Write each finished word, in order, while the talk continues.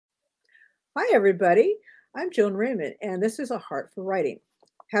Hi, everybody. I'm Joan Raymond, and this is A Heart for Writing.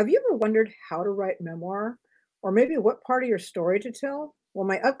 Have you ever wondered how to write memoir, or maybe what part of your story to tell? Well,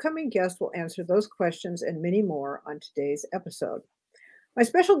 my upcoming guest will answer those questions and many more on today's episode. My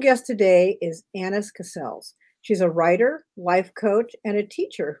special guest today is Annis Cassells. She's a writer, life coach, and a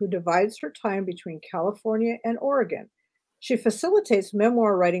teacher who divides her time between California and Oregon. She facilitates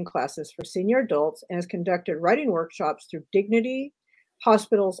memoir writing classes for senior adults and has conducted writing workshops through Dignity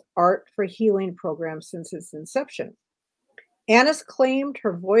Hospital's Art for Healing program since its inception. Annis claimed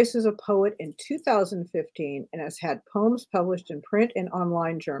her voice as a poet in 2015 and has had poems published in print and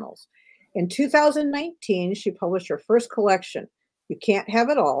online journals. In 2019, she published her first collection, You Can't Have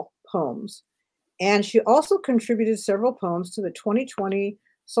It All, Poems. And she also contributed several poems to the 2020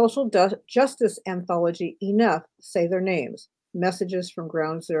 social justice anthology, Enough, Say Their Names, Messages from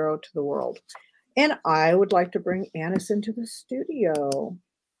Ground Zero to the World. And I would like to bring Annis into the studio.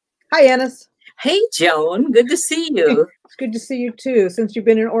 Hi, Annis. Hey, Joan. Good to see you. It's good to see you, too. Since you've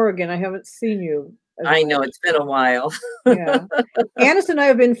been in Oregon, I haven't seen you. I know. It's been a while. Yeah. Annis and I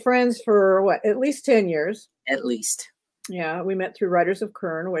have been friends for, what, at least 10 years? At least. Yeah. We met through Writers of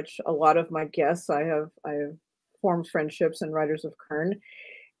Kern, which a lot of my guests, I have formed friendships in Writers of Kern.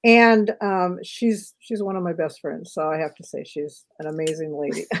 And she's one of my best friends. So I have to say she's an amazing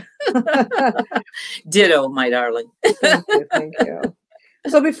lady. Ditto, my darling. Thank you. Thank you.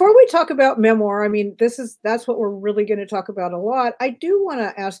 So before we talk about memoir, I mean, that's what we're really going to talk about a lot. I do want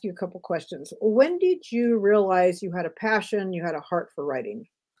to ask you a couple questions. When did you realize you had a passion, you had a heart for writing?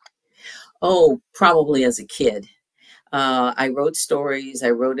 Oh, probably as a kid. I wrote stories. I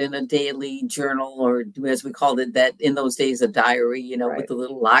wrote in a daily journal, or as we called it, that in those days, a diary, you know, Right. with the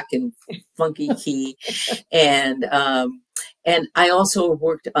little lock and funky key. And I also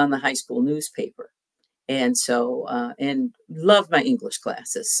worked on the high school newspaper. And so, and loved my English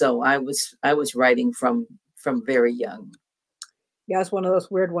classes. So I was writing from very young. Yeah, it's one of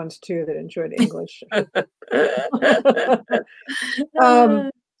those weird ones too that enjoyed English.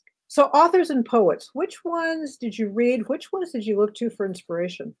 So authors and poets, which ones did you read? Which ones did you look to for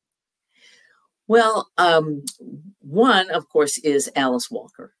inspiration? Well, one, of course, is Alice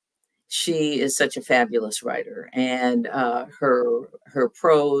Walker. She is such a fabulous writer, and her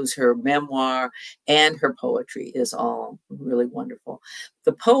prose, her memoir, and her poetry is all really wonderful.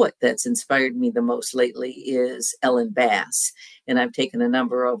 The poet that's inspired me the most lately is Ellen Bass, and I've taken a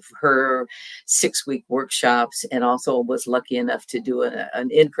number of her 6-week workshops, and also was lucky enough to do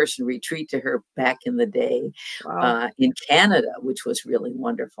an in-person retreat to her back in the day. Wow. In Canada, which was really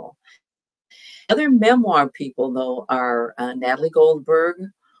wonderful. Other memoir people, though, are Natalie Goldberg,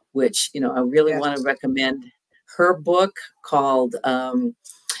 which, you know, I really want to recommend her book called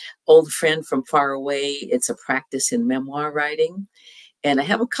Old Friend from Far Away. It's a practice in memoir writing. And I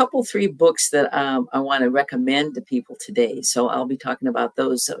have 3 books that I want to recommend to people today. So I'll be talking about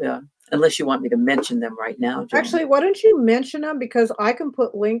those, unless you want me to mention them right now, Joan. Actually, why don't you mention them? Because I can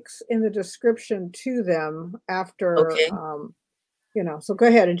put links in the description to them after, okay. You know, so go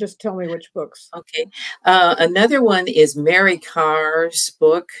ahead and just tell me which books. Okay. Another one is Mary Karr's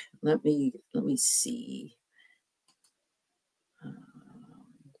book. Let me see.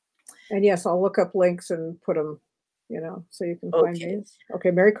 And yes, I'll look up links and put them, you know, so you can find these.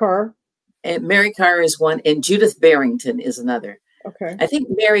 Okay, Mary Karr. And Mary Karr is one, and Judith Barrington is another. Okay. I think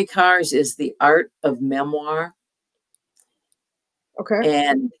Mary Karr's is The Art of Memoir. Okay.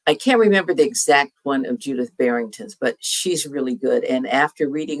 And I can't remember the exact one of Judith Barrington's, but she's really good. And after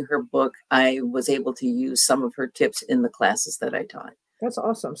reading her book, I was able to use some of her tips in the classes that I taught. That's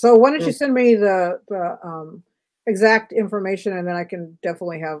awesome. So why don't you send me the exact information, and then I can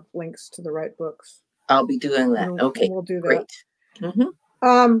definitely have links to the right books. I'll be doing that. Okay, we'll do that.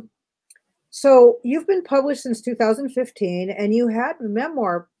 Great. So you've been published since 2015, and you had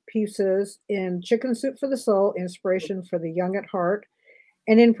memoir pieces in Chicken Soup for the Soul, Inspiration for the Young at Heart,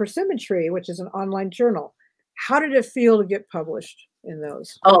 and in Persimetry, which is an online journal. How did it feel to get published in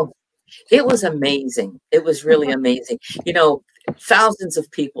those? Oh, it was amazing. It was really amazing. You know, thousands of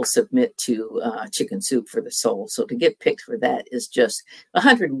people submit to Chicken Soup for the Soul. So to get picked for that is just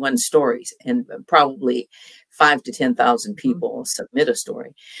 101 stories, and probably 5,000 to 10,000 people submit a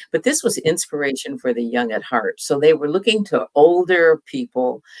story. But this was Inspiration for the Young at Heart. So they were looking to older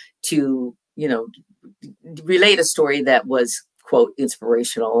people to, you know, relate a story that was, quote,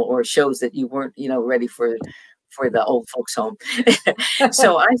 inspirational, or shows that you weren't, you know, ready for the old folks home.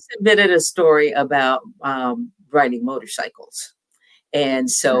 So I submitted a story about riding motorcycles.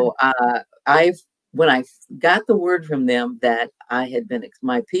 And so when I got the word from them that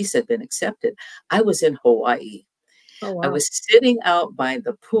my piece had been accepted, I was in Hawaii. Oh, I wow. was sitting out by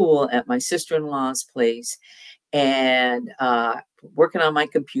the pool at my sister-in-law's place and working on my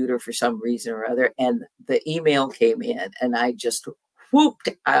computer for some reason or other, and the email came in, and I just whooped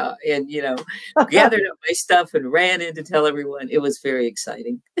out and gathered up my stuff and ran in to tell everyone. It was very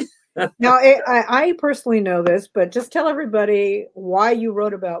exciting. Now, I personally know this, but just tell everybody why you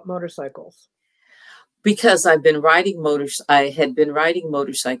wrote about motorcycles. Because I had been riding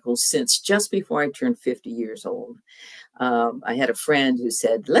motorcycles since just before I turned 50 years old. I had a friend who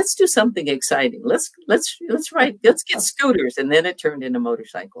said, "Let's do something exciting. Let's get scooters," and then it turned into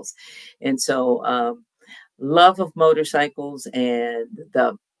motorcycles. And so, love of motorcycles and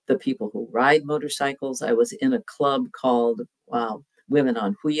the people who ride motorcycles. I was in a club called Women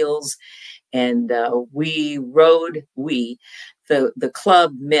on Wheels, and the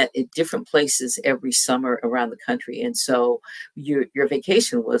club met at different places every summer around the country, and so your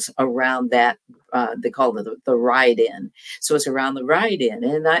vacation was around that. They call it the ride in, so it's around the ride in,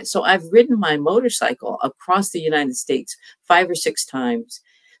 and I've ridden my motorcycle across the United States 5 or 6 times,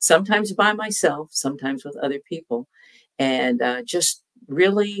 sometimes by myself, sometimes with other people, and just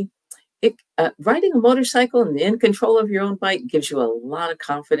really. Riding a motorcycle and in control of your own bike gives you a lot of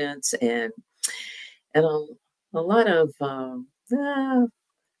confidence and a lot of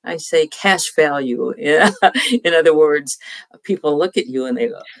I say cash value. Yeah. In other words, people look at you and they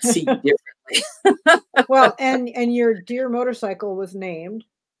see you differently. Well, and your dear motorcycle was named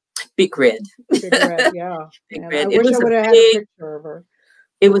Big Red. Big Red, yeah. Big And Red. I wish I would have had a picture of her.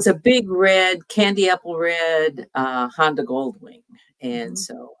 It was a big red, candy apple red Honda Goldwing. And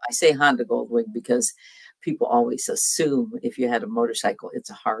so I say Honda Goldwing because people always assume if you had a motorcycle,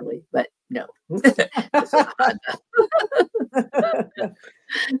 it's a Harley, but no, it's a Honda.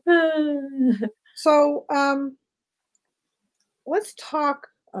 So let's talk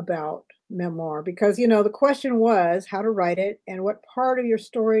about memoir because, the question was how to write it and what part of your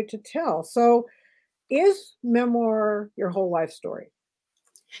story to tell. So is memoir your whole life story?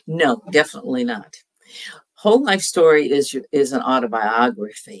 No, definitely not. Whole life story is an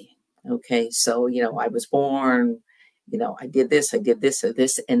autobiography. Okay, so I was born, I did this, or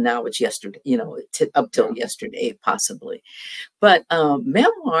this, and now it's yesterday. Up till yesterday, possibly. But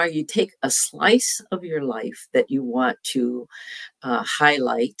memoir, you take a slice of your life that you want to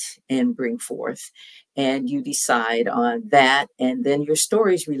highlight and bring forth, and you decide on that, and then your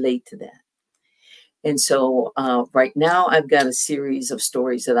stories relate to that. And so right now I've got a series of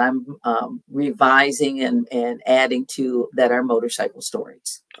stories that I'm revising and adding to that are motorcycle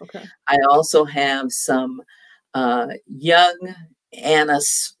stories. Okay. I also have some young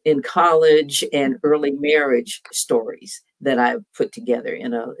Annis in college and early marriage stories that I've put together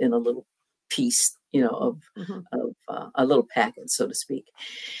in a little piece, of a little packet, so to speak.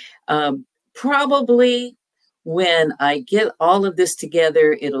 Probably when I get all of this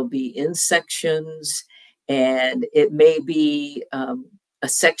together, it'll be in sections, and it may be a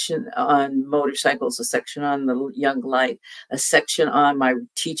section on motorcycles, a section on the young life, a section on my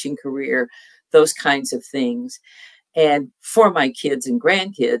teaching career, those kinds of things. And for my kids and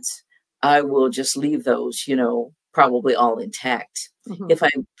grandkids, I will just leave those, probably all intact. If I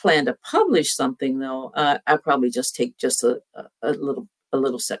plan to publish something, though, I probably just take just a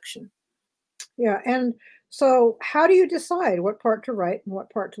little section. Yeah. And so how do you decide what part to write and what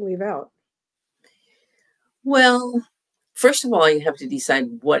part to leave out? Well, first of all, you have to decide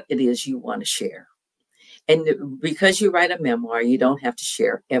what it is you want to share. And because you write a memoir, you don't have to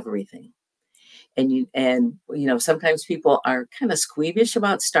share everything. And sometimes people are kind of squeamish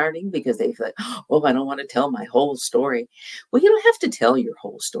about starting because they feel like, oh, I don't want to tell my whole story. Well, you don't have to tell your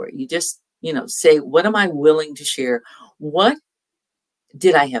whole story. You just, say, what am I willing to share? What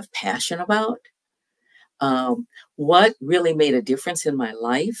did I have passion about? What really made a difference in my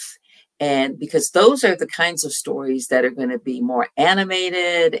life? And because those are the kinds of stories that are going to be more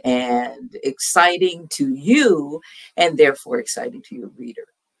animated and exciting to you, and therefore exciting to your reader.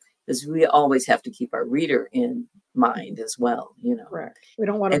 Because we always have to keep our reader in mind as well, Correct. We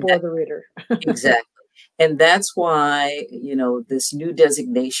don't want to bore the reader. Exactly. And that's why, this new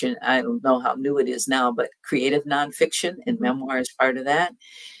designation, I don't know how new it is now, but creative nonfiction and memoir is part of that.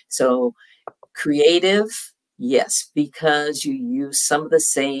 So creative, yes, because you use some of the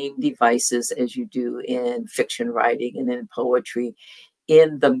same devices as you do in fiction writing and in poetry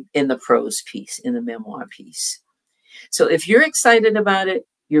in the prose piece, in the memoir piece. So if you're excited about it,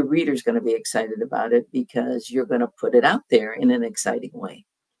 your reader's going to be excited about it because you're going to put it out there in an exciting way.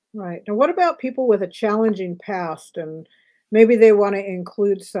 Right. And what about people with a challenging past and maybe they want to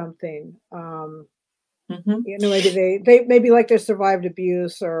include something? Maybe they maybe like they survived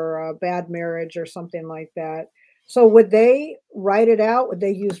abuse or a bad marriage or something like that. So would they write it out? Would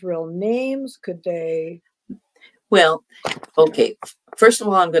they use real names? Could they? Well, okay. First of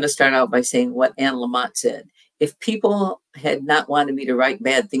all, I'm going to start out by saying what Anne Lamott said. If people had not wanted me to write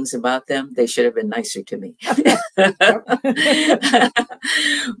bad things about them, they should have been nicer to me.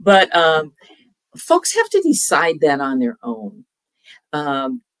 But folks have to decide that on their own.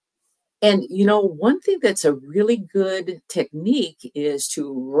 And, you know, one thing that's a really good technique is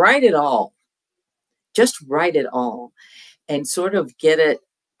to write it all. Just write it all and sort of get it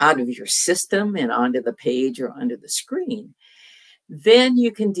out of your system and onto the page or onto the screen. Then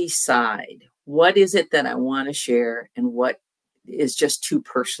you can decide what is it that I want to share and what is just too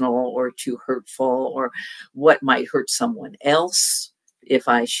personal or too hurtful or what might hurt someone else if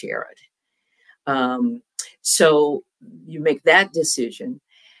I share it. So you make that decision.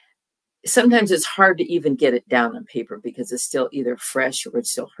 Sometimes it's hard to even get it down on paper because it's still either fresh or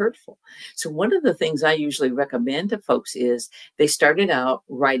it's still hurtful. So one of the things I usually recommend to folks is they started out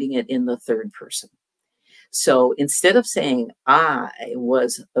writing it in the third person. So instead of saying I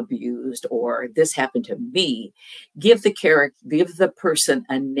was abused or this happened to me, give the person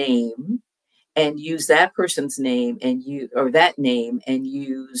a name and use that person's name and that name and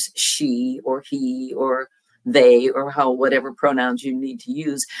use she or he or they or whatever pronouns you need to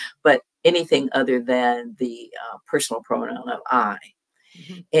use, but anything other than the personal pronoun of I.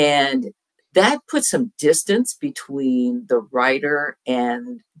 Mm-hmm. And that puts some distance between the writer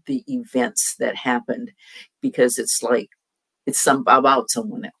and the events that happened because it's like it's about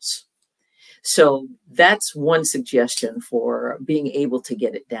someone else. So that's one suggestion for being able to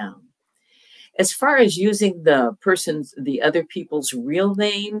get it down. As far as using the other people's real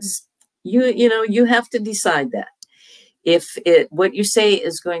names, you have to decide that. If what you say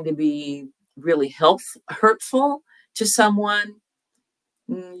is going to be really hurtful to someone,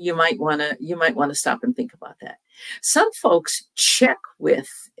 you might want to stop and think about that. Some folks check with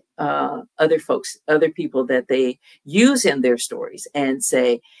other people that they use in their stories and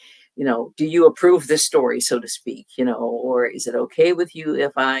say, do you approve this story, so to speak, or is it okay with you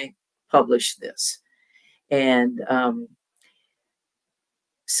if I publish this? And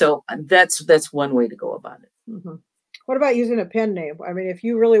so that's one way to go about it. Mm-hmm. What about using a pen name? I mean, if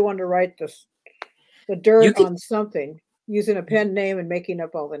you really want to write the dirt on something, using a pen name and making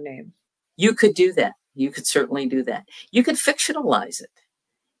up all the names. You could do that. You could certainly do that. You could fictionalize it.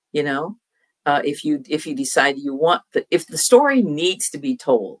 If you decide you want if the story needs to be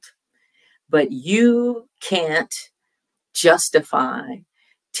told, but you can't justify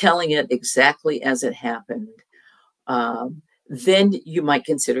telling it exactly as it happened, then you might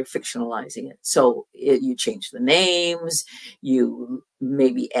consider fictionalizing it. So you change the names, you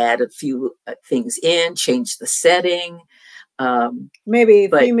maybe add a few things in, change the setting. Maybe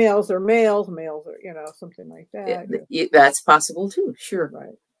females or males or, something like that. That's possible too. Sure.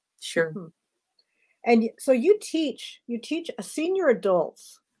 Right. Sure. Mm-hmm. And so you teach senior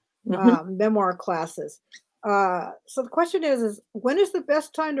adults memoir classes. So the question is when is the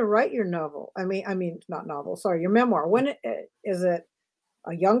best time to write your novel? I mean, not novel, sorry, your memoir. When is it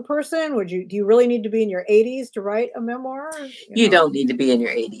a young person? Do you really need to be in your 80s to write a memoir? You don't need to be in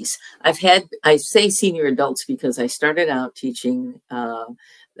your 80s. I say senior adults because I started out teaching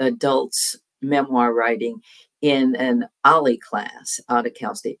adults memoir writing in an OLLI class out at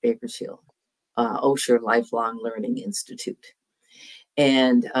Cal State Bakersfield, Osher Lifelong Learning Institute.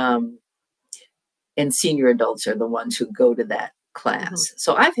 And senior adults are the ones who go to that class. Mm-hmm.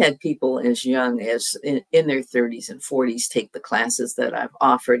 So I've had people as young as in their 30s and 40s take the classes that I've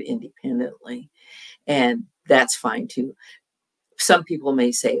offered independently. And that's fine too. Some people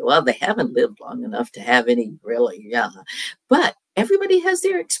may say, well, they haven't lived long enough to have any really young. But everybody has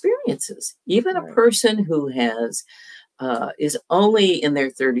their experiences. Even a person who is only in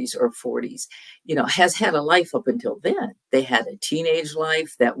their 30s or 40s, has had a life up until then. They had a teenage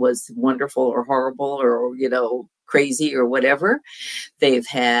life that was wonderful or horrible or, crazy or whatever. They've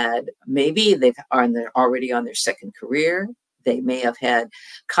had, maybe they're already on their second career. They may have had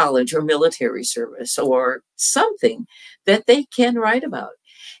college or military service or something that they can write about.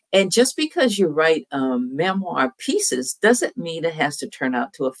 And just because you write memoir pieces doesn't mean it has to turn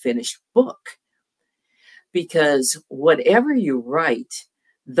out to a finished book. Because whatever you write,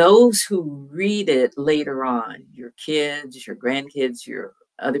 those who read it later on, your kids, your grandkids, your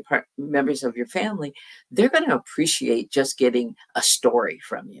other members of your family, they're going to appreciate just getting a story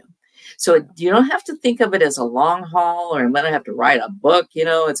from you. So you don't have to think of it as a long haul or I'm going to have to write a book,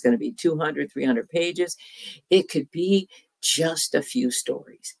 it's going to be 200, 300 pages. It could be just a few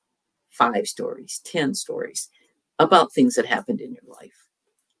stories, 5 stories, 10 stories about things that happened in your life.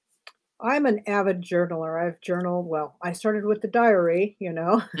 I'm an avid journaler. I've journaled, well, I started with the diary, you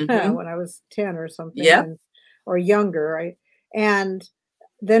know, Hmm. when I was 10 or something Yep. and or younger. And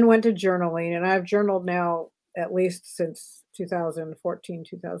then went to journaling and I've journaled now at least since 2014,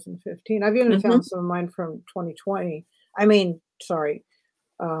 2015. I've even Hmm. found some of mine from 2020. I mean, sorry,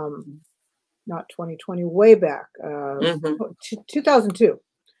 um, not 2020, way back, Hmm. 2002.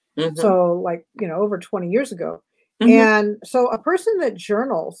 Hmm. So, like, over 20 years ago. Hmm. And so a person that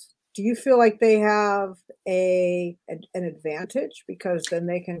journals, do you feel like they have an advantage because then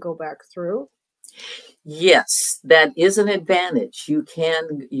they can go back through? Yes, that is an advantage. You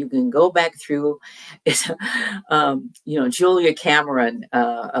can go back through. It's, Julia Cameron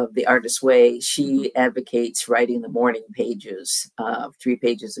of The Artist's Way. Mhm. She advocates writing the morning pages, 3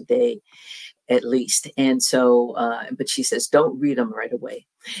 pages a day at least. And so, but she says don't read them right away.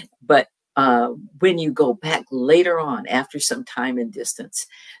 But when you go back later on, after some time and distance,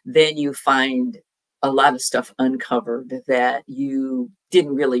 then you find a lot of stuff uncovered that you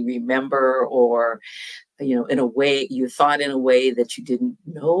didn't really remember, or in a way you thought in a way that you didn't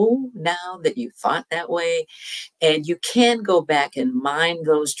know now that you thought that way. And you can go back and mine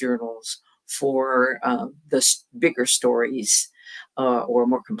those journals for the bigger stories, or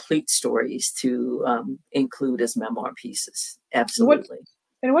more complete stories to include as memoir pieces. What Absolutely.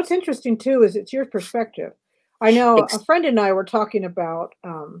 and what's interesting too is it's your perspective. I know a Ex- friend and I were talking about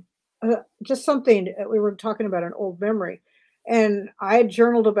just something we were talking about an old memory, and I had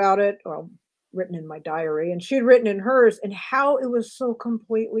journaled about it, well, written in my diary, and she had written in hers, and how it was so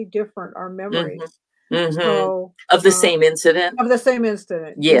completely different, our mhm, memories. mhm. So Of the same incident. of the same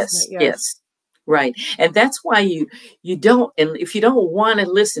incident, Yes, yes. yes. Right. And that's why you don't, and if you don't want to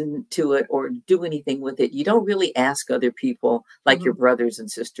listen to it or do anything with it, you don't really ask other people like your Mhm. brothers and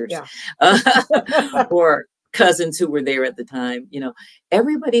sisters, Yeah. uh, or cousins who were there at the time.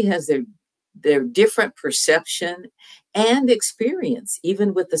 Everybody has their different perception and experience,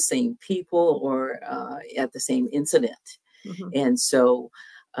 even with the same people or at the same incident. Mhm. And so,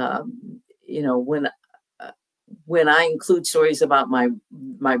 you know, uh, when I include stories about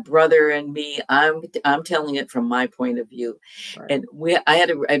my brother and me, I'm telling it from my point of view. Right. And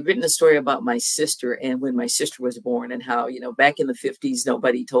I'd written a story about my sister, and when my sister was born, and how back in the 50s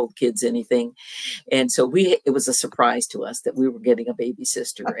nobody told kids anything, and so it was a surprise to us that we were getting a baby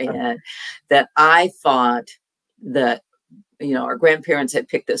sister, and that I thought that our grandparents had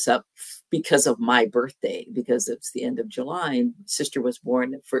picked us up because of my birthday, because it's the end of July and sister was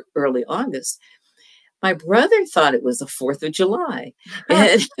born for early August. My brother thought it was the 4th of July,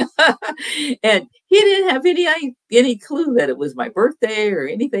 and and he didn't have any clue that it was my birthday or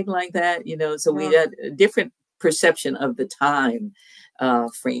anything like that. So we Yeah. had a different perception of the time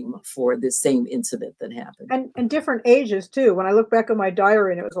frame for the same incident that happened. And different ages too. When I look back at my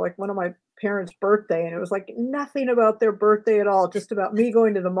diary and it was like one of my parents' birthday and it was like nothing about their birthday at all, just about me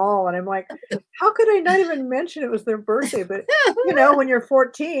going to the mall. And I'm like, how could I not even mention it was their birthday? But when you're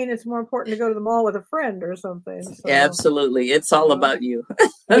 14, it's more important to go to the mall with a friend or something. So Absolutely, it's all uh, about you.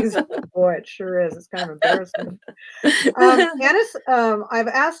 boy, it sure is. It's kind of embarrassing. Annis, I've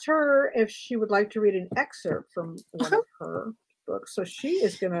asked her if she would like to read an excerpt from one of her books. So she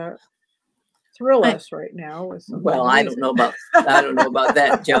is gonna thrill I, us right now with something Well, I don't amazing. know about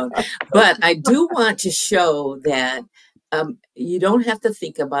that, Joan, but I do want to show that you don't have to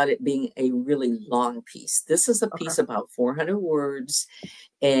think about it being a really long piece. This is a Okay. piece about 400 words,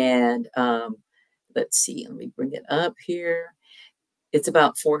 and let's see. Let me bring it up here. It's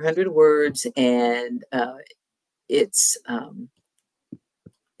about 400 words, and it's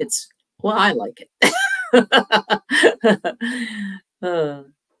well, I like it. uh,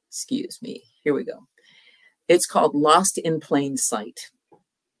 Excuse me. Here we go. It's called Lost in Plain Sight.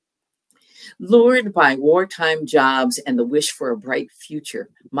 Lured by wartime jobs and the wish for a bright future,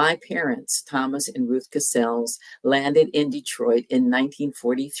 my parents, Thomas and Ruth Cassells, landed in Detroit in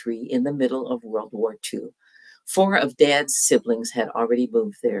 1943 in the middle of World War II. 4 of Dad's siblings had already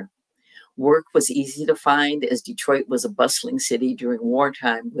moved there. Work was easy to find, as Detroit was a bustling city during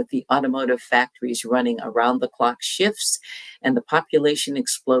wartime, with the automotive factories running around-the-clock shifts and the population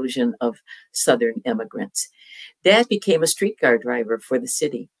explosion of Southern immigrants. Dad became a streetcar driver for the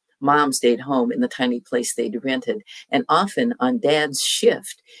city. Mom stayed home in the tiny place they'd rented, and often on Dad's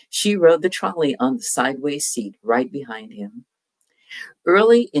shift, she rode the trolley on the sideways seat right behind him.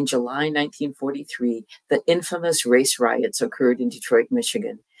 Early in July 1943, the infamous race riots occurred in Detroit,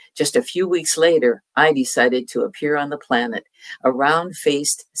 Michigan. Just a few weeks later, I decided to appear on the planet, a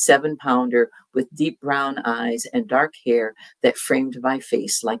round-faced 7-pounder with deep brown eyes and dark hair that framed my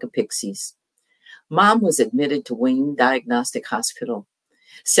face like a pixie's. Mom was admitted to Wayne Diagnostic Hospital.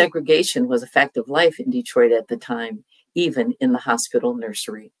 Segregation was a fact of life in Detroit at the time, even in the hospital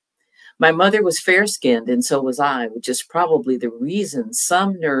nursery. My mother was fair-skinned, and so was I, which is probably the reason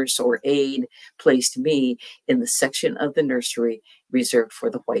some nurse or aide placed me in the section of the nursery reserved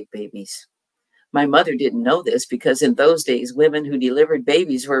for the white babies. My mother didn't know this because in those days, women who delivered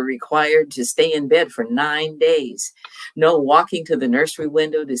babies were required to stay in bed for 9 days. No walking to the nursery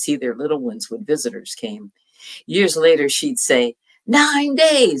window to see their little ones when visitors came. Years later, she'd say, 9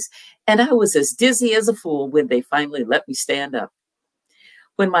 days! And I was as dizzy as a fool when they finally let me stand up.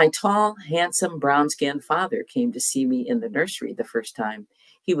 When my tall, handsome, brown-skinned father came to see me in the nursery the first time,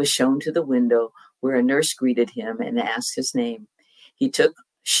 he was shown to the window where a nurse greeted him and asked his name.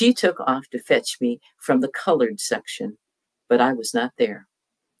 She took off to fetch me from the colored section, but I was not there.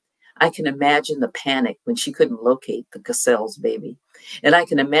 I can imagine the panic when she couldn't locate the Cassells baby. And I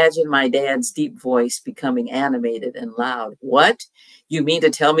can imagine my dad's deep voice becoming animated and loud. What? You mean to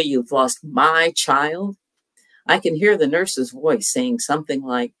tell me you've lost my child? I can hear the nurse's voice saying something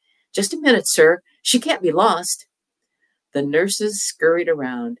like, just a minute, sir. She can't be lost. The nurses scurried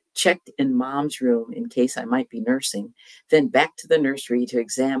around, checked in Mom's room in case I might be nursing, then back to the nursery to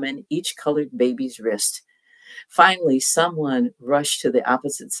examine each colored baby's wrist. Finally, someone rushed to the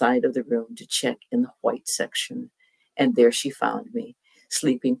opposite side of the room to check in the white section. And there she found me,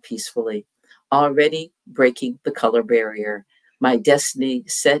 sleeping peacefully, already breaking the color barrier, my destiny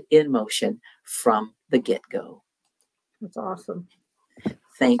set in motion from the get-go. That's awesome.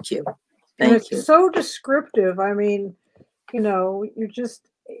 Thank you. And it's so descriptive. I mean, you know,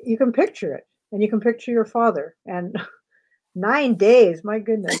 you can picture it, and you can picture your father. And 9 days, my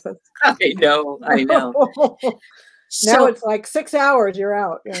goodness. I know. Now So it's like 6 hours, you're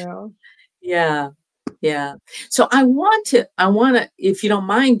out, you know. Yeah. So I want to, if you don't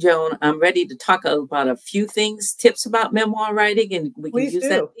mind, Joan, I'm ready to talk about a few things, tips about memoir writing, and we can use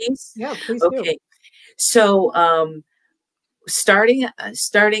that piece. Yeah, please do. Okay. So starting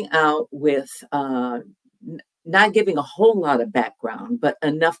out with not giving a whole lot of background, but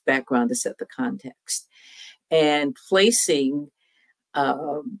enough background to set the context, and placing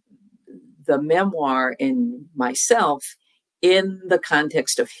the memoir and myself in the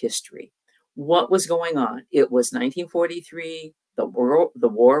context of history. What was going on? It was 1943. The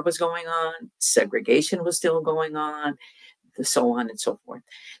war was going on. Segregation was still going on, so on and so forth.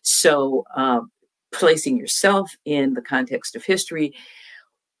 So placing yourself in the context of history,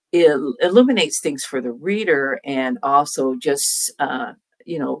 it illuminates things for the reader, and also just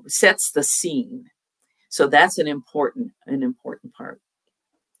sets the scene. So that's an important part.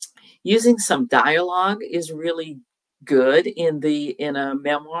 Using some dialogue is really good in a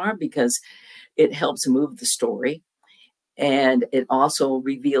memoir because it helps move the story, and it also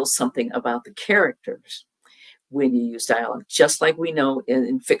reveals something about the characters when you use dialogue. Just like we know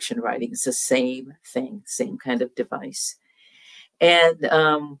in fiction writing, it's the same thing, same kind of device.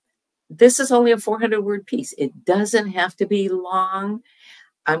 And this is only a 400-word piece. It doesn't have to be long.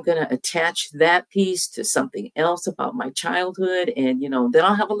 I'm going to attach that piece to something else about my childhood. And, then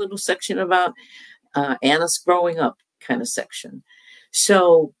I'll have a little section about Annis growing up kind of section.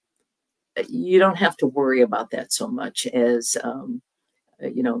 So you don't have to worry about that so much as,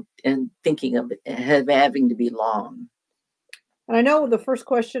 and thinking of it having to be long. And I know the first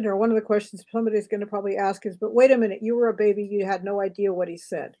question, or one of the questions somebody's going to probably ask is, but wait a minute, you were a baby, you had no idea what he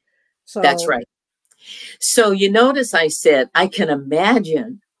said. So that's right. So you notice I said, I can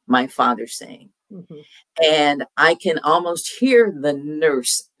imagine my father saying, and I can almost hear the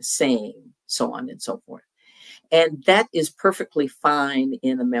nurse saying, so on and so forth. And that is perfectly fine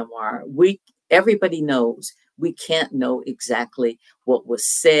in a memoir. Everybody knows we can't know exactly what was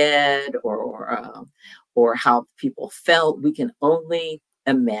said or how people felt. We can only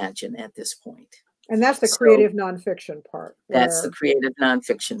imagine at this point. And that's the creative nonfiction part. That's the creative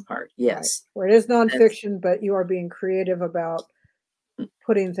nonfiction part, yes. Right, where it is nonfiction, but you are being creative about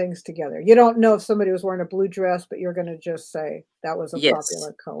putting things together. You don't know if somebody was wearing a blue dress, but you're going to just say that was a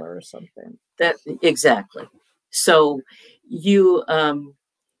popular color or something. Exactly. So you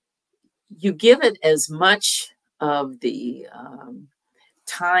give it as much of the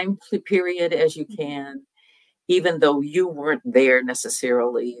time period as you can, even though you weren't there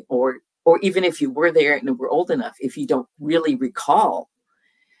necessarily, or even if you were there and were old enough, if you don't really recall.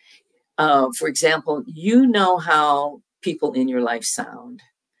 For example, you know how people in your life sound.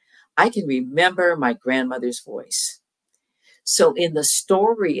 I can remember my grandmother's voice. So in the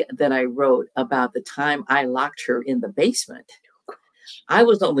story that I wrote about the time I locked her in the basement, I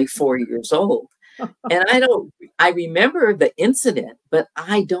was only 4 years old. And I remember the incident, but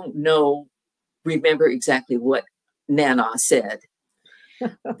I don't remember exactly what Nana said.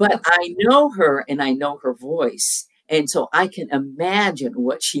 but I know her and I know her voice. And so I can imagine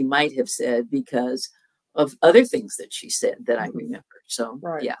what she might have said because of other things that she said that I remember. So,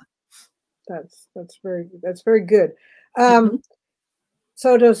 Right. yeah. That's very good. Hmm.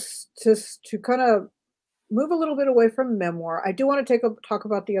 So to kind of move a little bit away from memoir, I do want to talk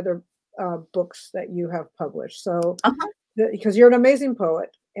about the other books that you have published. So Uh-huh. because you're an amazing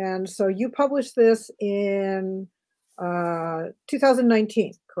poet, and so you published this in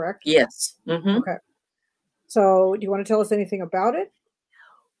 2019, correct? Yes. Hmm. Okay. So do you want to tell us anything about it?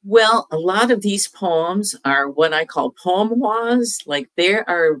 Well, a lot of these poems are what I call memoirs. Like there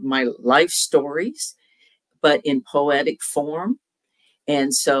are my life stories, but in poetic form.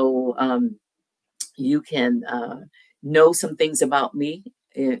 And so you can know some things about me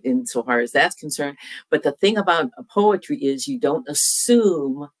insofar as that's concerned. But the thing about poetry is you don't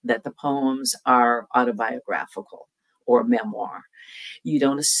assume that the poems are autobiographical or memoir. You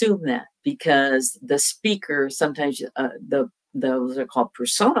don't assume that because the speaker sometimes those are called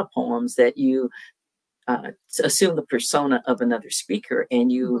persona poems that you assume the persona of another speaker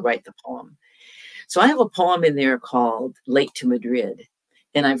and you write the poem. So I have a poem in there called Late to Madrid,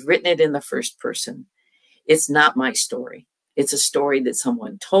 and I've written it in the first person. It's not my story. It's a story that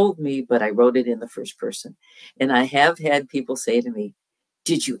someone told me, but I wrote it in the first person. And I have had people say to me,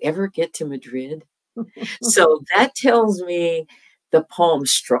 "Did you ever get to Madrid?" So that tells me the poem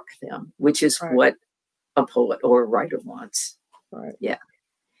struck them, which is Right. what a poet or a writer wants. Right. Yeah.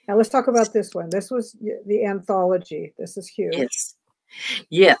 Now let's talk about this one. This was the anthology. This is huge. Yes.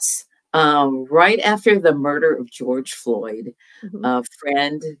 Yes. Right after the murder of George Floyd, a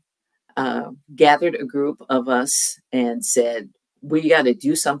friend gathered a group of us and said, we got to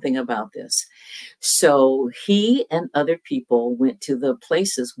do something about this. So he and other people went to the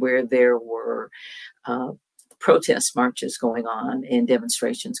places where there were protest marches going on and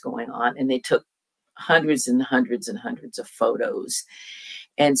demonstrations going on, and they took hundreds and hundreds and hundreds of photos.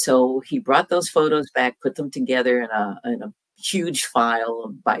 And so he brought those photos back, put them together in a huge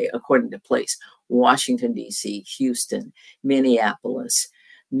file by according to place: Washington, D.C., Houston, Minneapolis,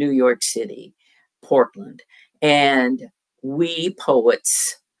 New York City, Portland. And we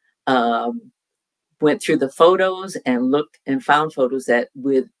poets went through the photos and looked and found photos that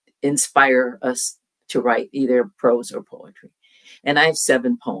would inspire us to write either prose or poetry. And I have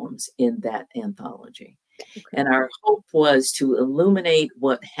 7 poems in that anthology. Okay. And our hope was to illuminate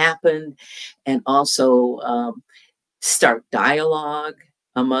what happened and also start dialogue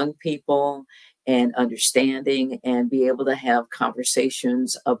among people and understanding and be able to have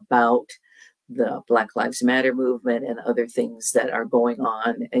conversations about the Black Lives Matter movement and other things that are going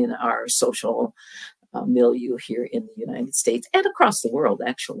on in our social milieu here in the United States and across the world,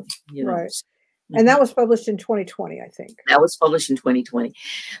 actually. You know. Right. And that was published in 2020, I think. That was published in 2020.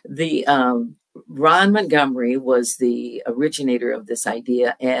 The Ron Montgomery was the originator of this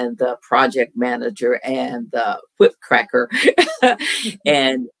idea and the project manager and the whip cracker.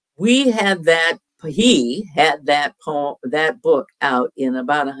 And he had that poem, that book out in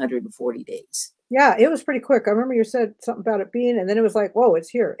about 140 days. Yeah, it was pretty quick. I remember you said something about it being, and then it was like, whoa, it's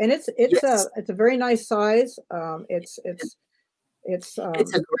here. And it's a very nice size. It's a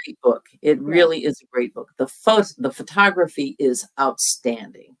great book. It really is a great book. The photography is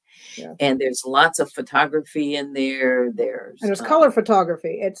outstanding. Yeah. And there's lots of photography in there. And there's color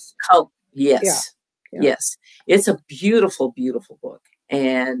photography. It's yes. Yeah. Yes. It's a beautiful, beautiful book.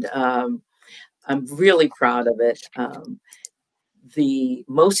 And I'm really proud of it.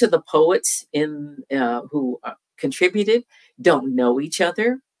 Most of the poets who contributed don't know each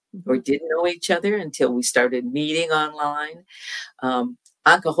other or didn't know each other until we started meeting online.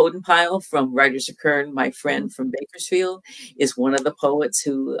 Anke Hodenpyle from Writers of Kern, my friend from Bakersfield, is one of the poets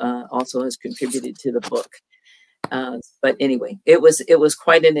who also has contributed to the book. But anyway, it was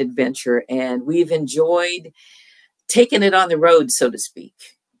quite an adventure, and we've enjoyed taking it on the road, so to speak,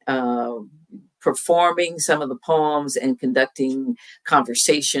 performing some of the poems and conducting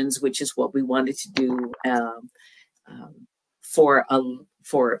conversations, which is what we wanted to do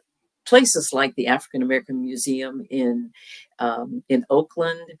for places like the African American Museum in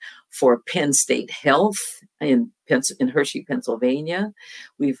Oakland, for Penn State Health in Hershey, Pennsylvania.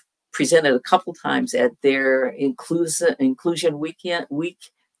 We've presented a couple times at their Inclusion Week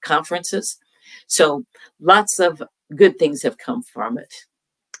conferences. So lots of good things have come from it.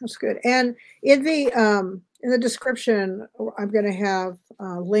 That's good. And in the description, I'm going to have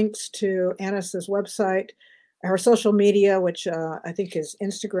links to Annis's website, her social media, which I think is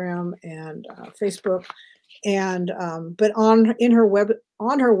Instagram and Facebook. And but on her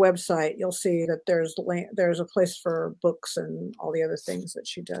website, you'll see that there's a place for books and all the other things that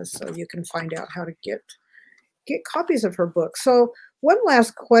she does, so you can find out how to get copies of her book. So one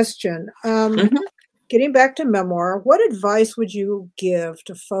last question. Mhm. Getting back to memoir, what advice would you give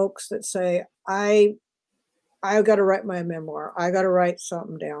to folks that say, I got to write my memoir. I got to write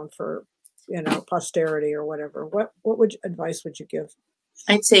something down for, posterity or whatever. What advice would you give?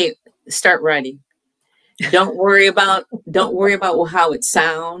 I'd say start writing. Don't worry about how it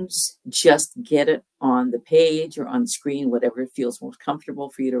sounds. Just get it on the page or on the screen, whatever feels most comfortable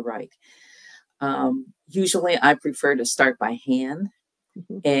for you to write. Usually I prefer to start by hand.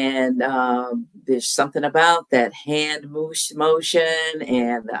 Mhm. And there's something about that hand motion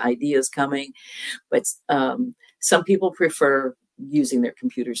and the ideas coming. But some people prefer using their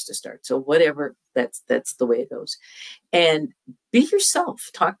computers to start. So whatever, that's the way it goes. And be yourself.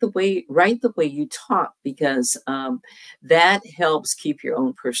 Write the way you talk, because that helps keep your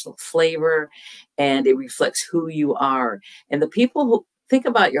own personal flavor, and it reflects who you are. And the people who think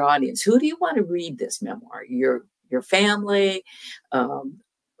about your audience, who do you want to read this memoir? Your family. Are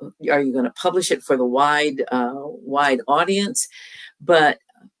you going to publish it for the wide audience? But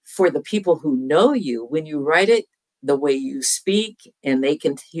for the people who know you, when you write it, the way you speak, and they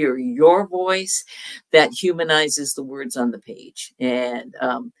can hear your voice, that humanizes the words on the page and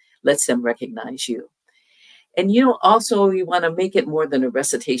lets them recognize you. And also you want to make it more than a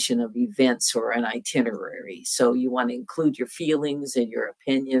recitation of events or an itinerary. So you want to include your feelings and your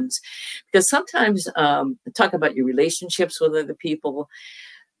opinions, because sometimes talk about your relationships with other people,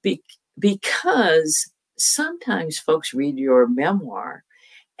 because sometimes folks read your memoir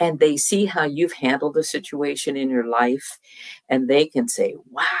and they see how you've handled a situation in your life, and they can say,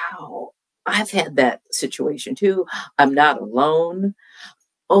 wow, I've had that situation too. I'm not alone.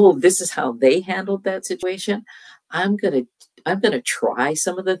 Oh, this is how they handled that situation. I'm gonna try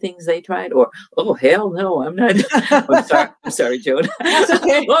some of the things they tried. Or, oh, hell no, I'm not. I'm sorry, Joan. That's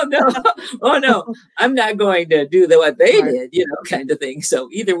okay. Oh no, I'm not going to do what they did, kind of thing. So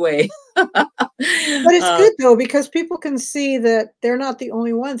either way. But it's good though, because people can see that they're not the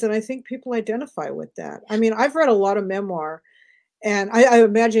only ones, and I think people identify with that. I mean, I've read a lot of memoir, and I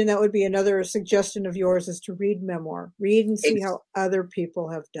imagine that would be another suggestion of yours, is to read memoir. Read and see how other people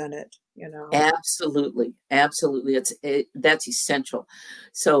have done it, Absolutely. Absolutely. That's essential.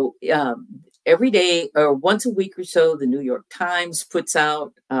 So every day or once a week or so, the New York Times puts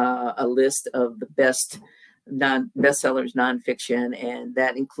out a list of the best bestsellers, nonfiction, and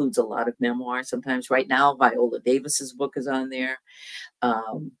that includes a lot of memoirs. Sometimes right now, Viola Davis's book is on there.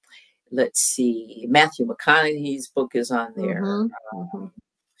 Let's see, Matthew McConaughey's book is on there.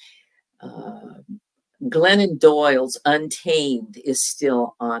 Glennon Doyle's Untamed is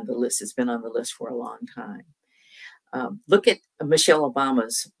still on the list. It's been on the list for a long time. Look at Michelle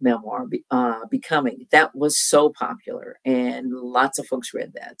Obama's memoir, Becoming. That was so popular, and lots of folks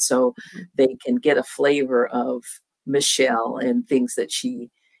read that. So they can get a flavor of Michelle and things that she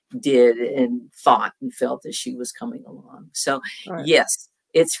did and thought and felt as she was coming along. So yes,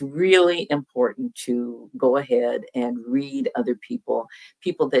 it's really important to go ahead and read other people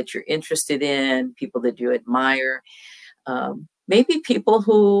that you're interested in, people that you admire, maybe people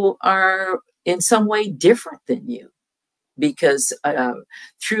who are in some way different than you. Because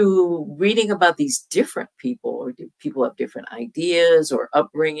through reading about these different people, or people have different ideas or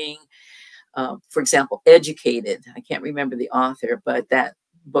upbringing, for example, Educated, I can't remember the author, but that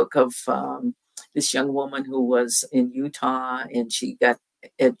book of this young woman who was in Utah, and she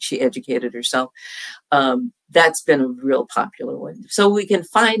educated herself. That's been a real popular one. So we can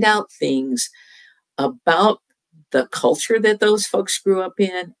find out things about the culture that those folks grew up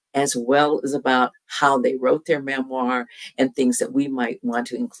in, as well as about how they wrote their memoir and things that we might want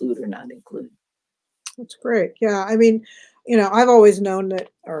to include or not include. That's great. Yeah. I mean, I've always known that,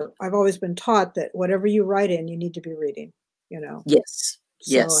 or I've always been taught that whatever you write in, you need to be reading, Yes.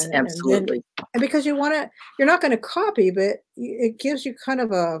 So, yes, absolutely. And because you're not going to copy, but it gives you kind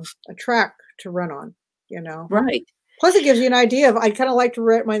of a track to run on, Right. Plus, it gives you an idea of, I kind of like to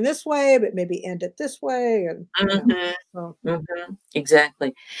write mine this way, but maybe end it this way. And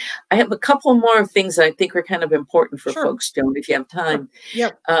exactly. I have a couple more things that I think are kind of important for Sure. folks, Joan, if you have time.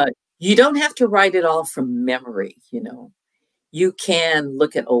 Yep. You don't have to write it all from memory, You can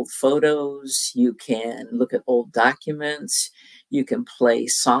look at old photos. You can look at old documents. You can play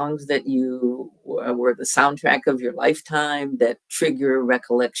songs that were the soundtrack of your lifetime that trigger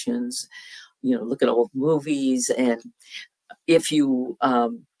recollections. Look at old movies. And if you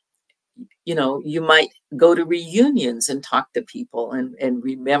you know, you might go to reunions and talk to people and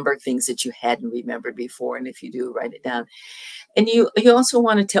remember things that you hadn't remembered before. And if you do, write it down. And you also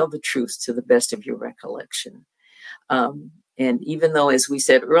want to tell the truth to the best of your recollection. And even though, as we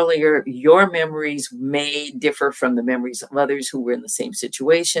said earlier, your memories may differ from the memories of others who were in the same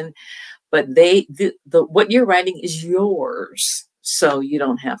situation, but what you're writing is yours. So you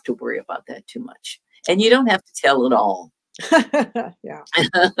don't have to worry about that too much. And you don't have to tell it all. Yeah.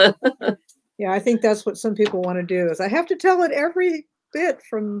 Yeah, I think that's what some people want to do is I have to tell it every bit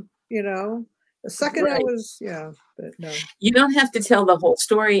from, you know, the second I was, yeah, but no. You don't have to tell the whole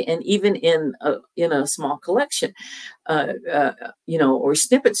story. And even in a small collection, you know, or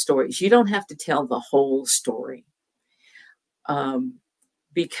snippet stories, you don't have to tell the whole story.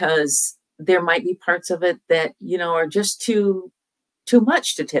 Because there might be parts of it that, you know, are just too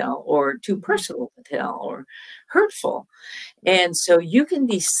much to tell, or too personal to tell, or hurtful. And so you can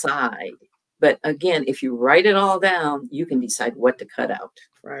decide, but again, if you write it all down, you can decide what to cut out.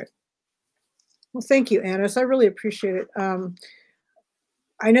 Right. Well, thank you, Annis. I really appreciate it.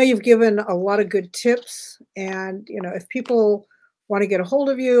 I know you've given a lot of good tips, and, you know, if people want to get a hold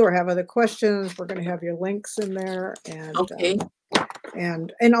of you or have other questions, we're going to have your links in there. And, okay.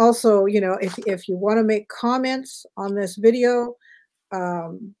 And also, you know, if you want to make comments on this video,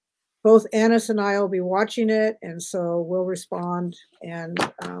 both Annis and I will be watching it, and so we'll respond, and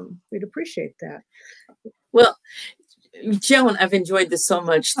we'd appreciate that. Well, Joan, I've enjoyed this so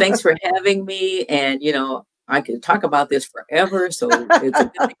much. Thanks for having me. And, you know, I could talk about this forever, so it's a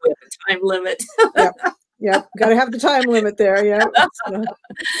good thing we have a time limit. Yep. Got to have the time limit there. Yeah.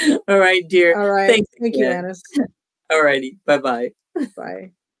 All right, dear. All right. Thanks Thank you, Annis. All righty. Bye-bye.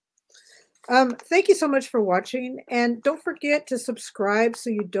 Bye. Thank you so much for watching, and don't forget to subscribe so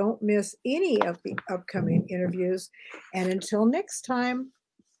you don't miss any of the upcoming interviews. And until next time.